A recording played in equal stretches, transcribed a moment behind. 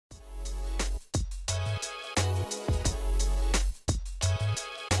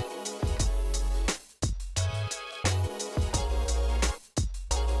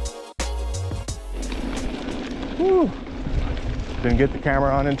Whew. Didn't get the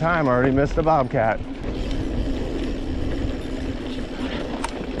camera on in time, already missed the bobcat.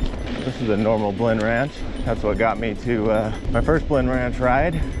 This is a normal blend ranch. That's what got me to my first blend ranch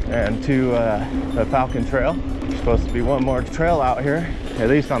ride and to the Falcon Trail. There's supposed to be one more trail out here, at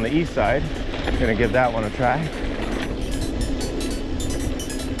least on the east side. Gonna give that one a try.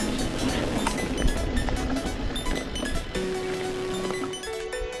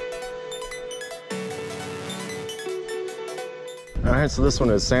 All right, so this one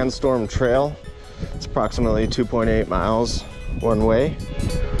is Sandstorm Trail. It's approximately 2.8 miles one way.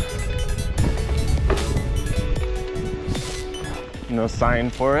 No sign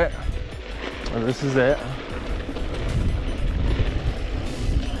for it. Well, this is it.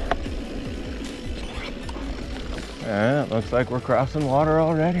 And it looks like we're crossing water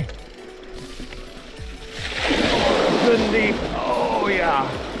already. Good and deep. Oh yeah.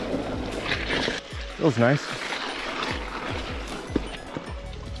 Feels nice.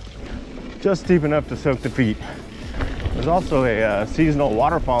 Just deep enough to soak the feet. There's also a seasonal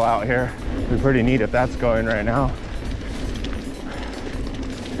waterfall out here. It'd be pretty neat if that's going right now.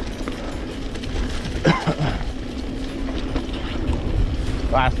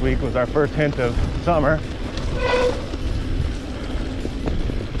 Last week was our first hint of summer.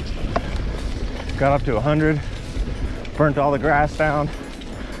 Got up to 100, burnt all the grass down.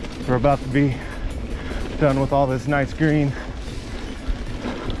 We're about to be done with all this nice green.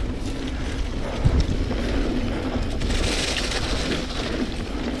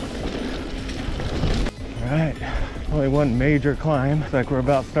 All right, only one major climb. Looks like we're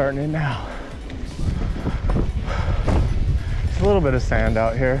about starting it now. A little bit of sand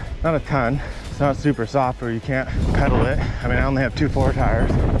out here, not a ton. It's not super soft where you can't pedal it. I mean, I only have 2 4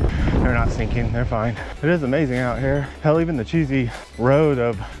 tires. They're not sinking, they're fine. It is amazing out here. Hell, even the cheesy road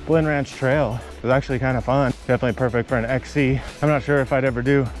of Blend Ranch Trail was actually kind of fun. Definitely perfect for an XC. I'm not sure if I'd ever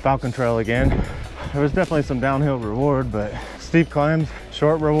do Falcon Trail again. There was definitely some downhill reward, but steep climbs,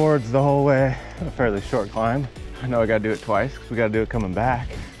 short rewards the whole way. A fairly short climb. I know I gotta do it twice because we gotta do it coming back.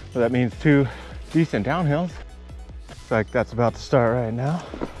 So that means 2 decent downhills. Like that's about to start right now.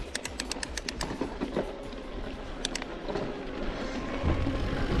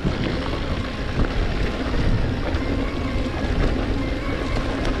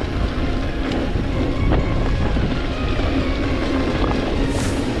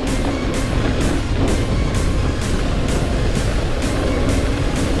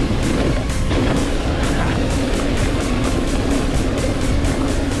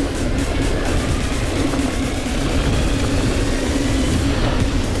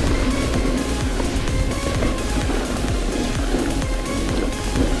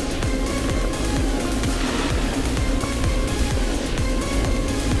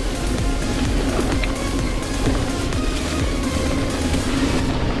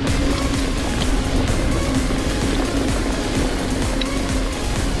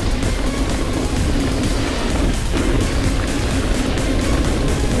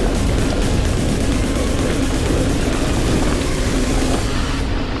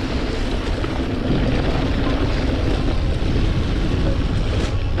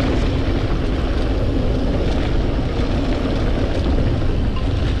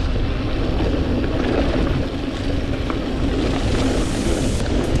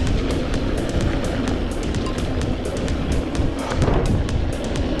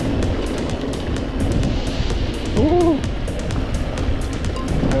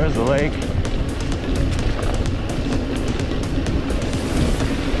 There's the lake.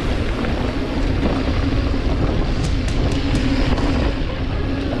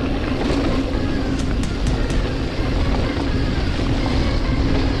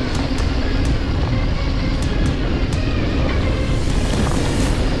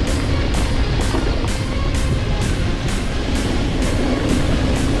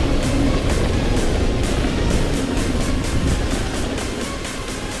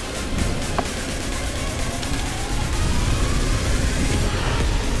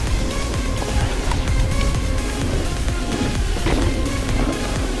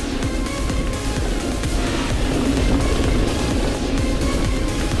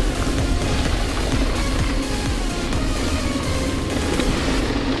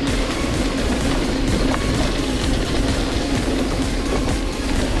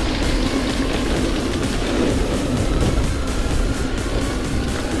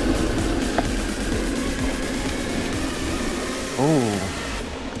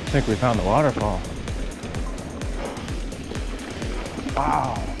 I think we found the waterfall.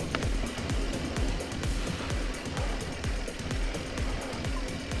 Wow.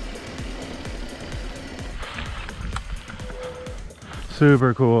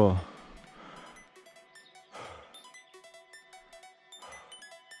 Super cool.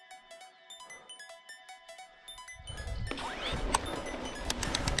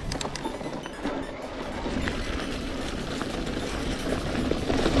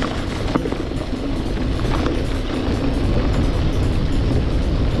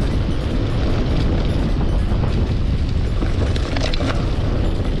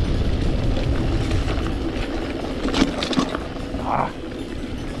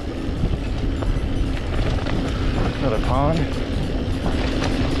 Another pond.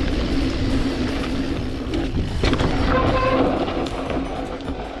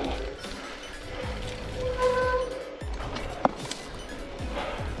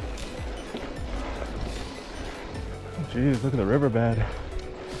 Jeez, look at the riverbed.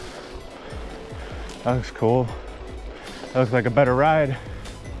 That looks cool. That looks like a better ride.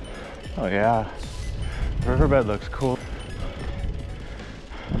 Oh yeah, the riverbed looks cool.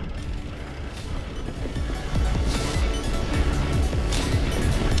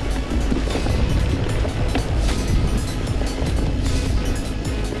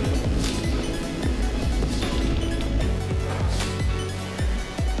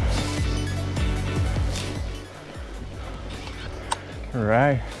 All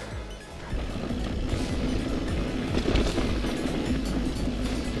right.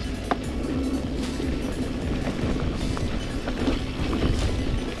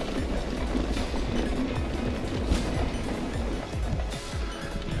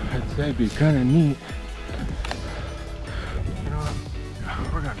 I'd say it'd be kind of neat. You know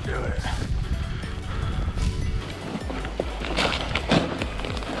what? We're gonna do it.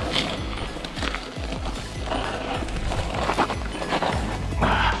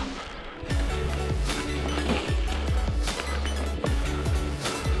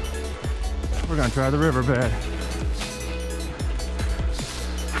 We're gonna try the riverbed.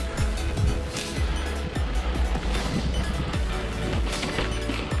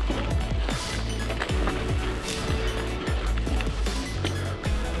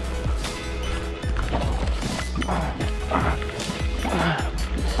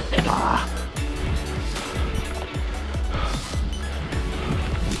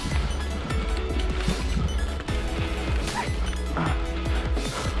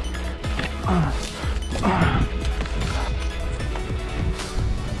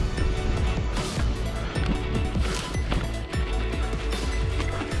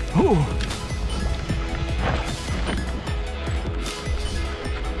 Ooh.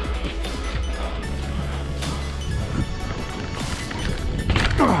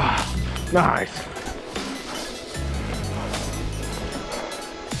 Nice.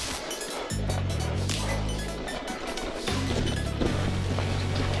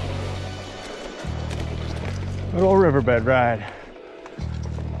 Little riverbed ride.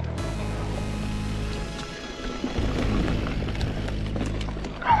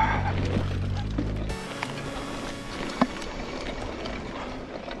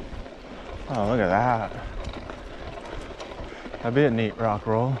 Oh, look at that. That'd be a neat rock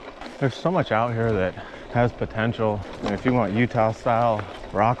roll. There's so much out here that has potential. And if you want Utah style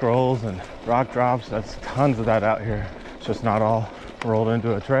rock rolls and rock drops, that's tons of that out here. It's just not all rolled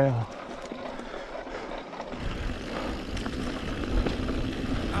into a trail.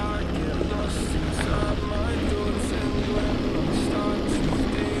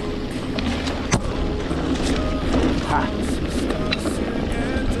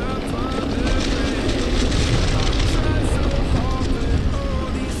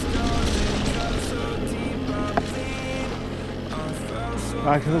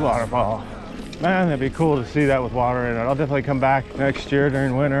 Back to the waterfall. Man, that'd be cool to see that with water in it. I'll definitely come back next year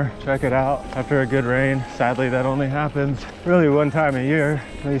during winter, check it out after a good rain. Sadly, that only happens really one time a year,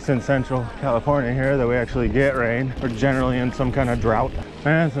 at least in Central California here, that we actually get rain. We're generally in some kind of drought.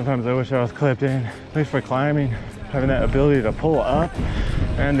 Man, sometimes I wish I was clipped in, at least for climbing, having that ability to pull up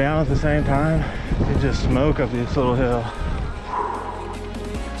and down at the same time. You just smoke up this little hill.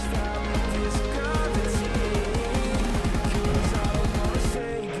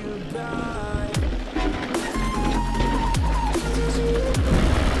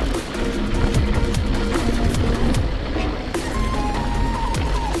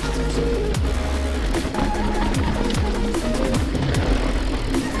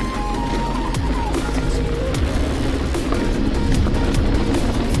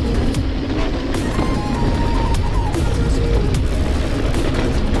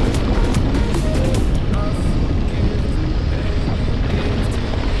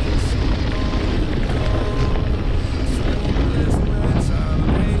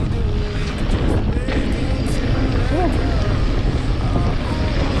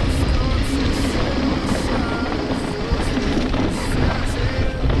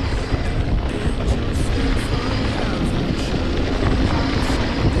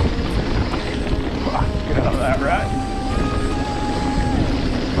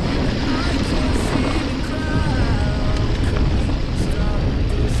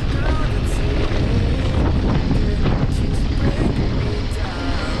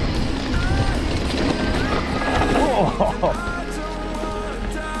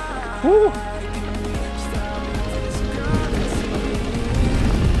 Woo!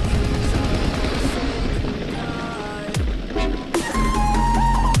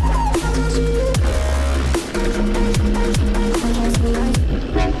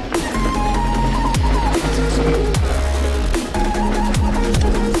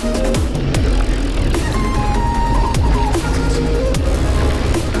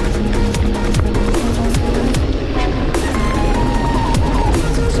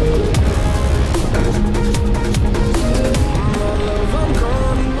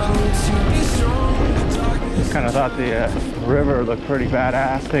 Kind of thought the river looked pretty badass.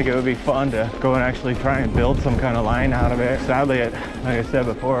 I think it would be fun to go and actually try and build some kind of line out of it. Sadly, like I said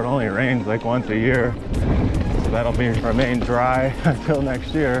before, it only rains like once a year, so that'll remain dry until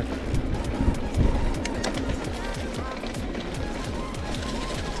next year.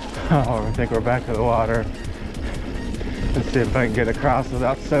 Oh, I think we're back to the water. Let's see if I can get across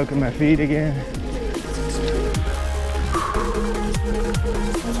without soaking my feet again.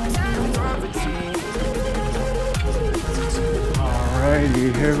 Alrighty,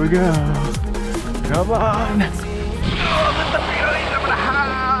 here we go. Come on. Oh, let the feet.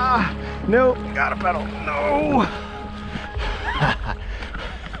 Nope, gotta pedal. No.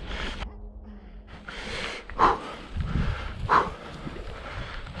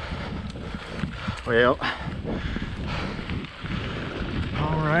 Well,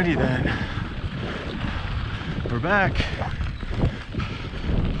 alrighty then. We're back.